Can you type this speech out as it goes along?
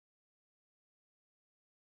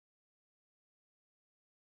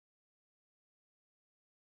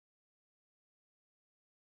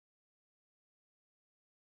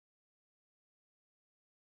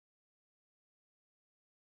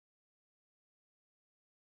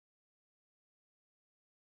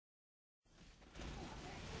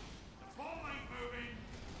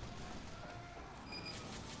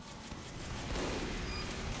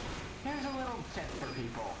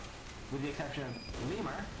with the exception of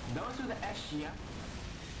Lemur, those are the SG.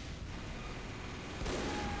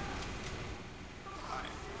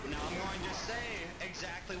 Now I'm going to say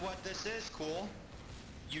exactly what this is, cool.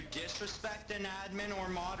 You disrespect an admin or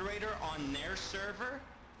moderator on their server,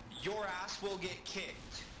 your ass will get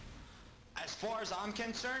kicked. As far as I'm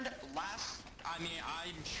concerned, I'm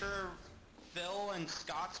sure Phil and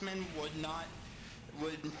Scotsman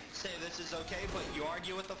would say this is okay, but you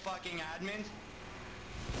argue with the fucking admins,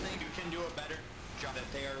 think you can do a better job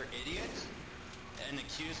if they are idiots, and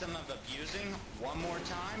accuse them of abusing one more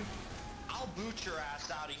time, I'll boot your ass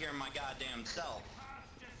out of here my goddamn self.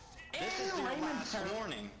 This is your last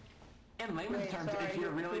warning. In layman's terms, if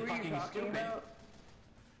you're really fucking stupid...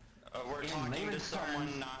 we're talking to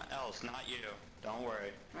someone else, not you. Don't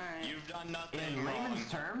worry. Right. You've done nothing in wrong. Layman's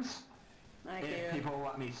terms, if people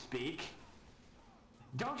let me speak,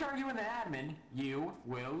 don't argue with an admin, you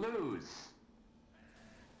will lose.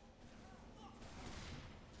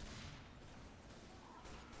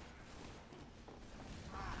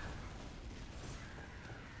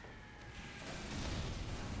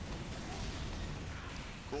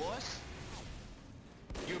 Coolest?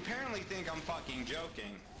 You apparently think I'm fucking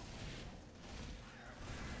joking.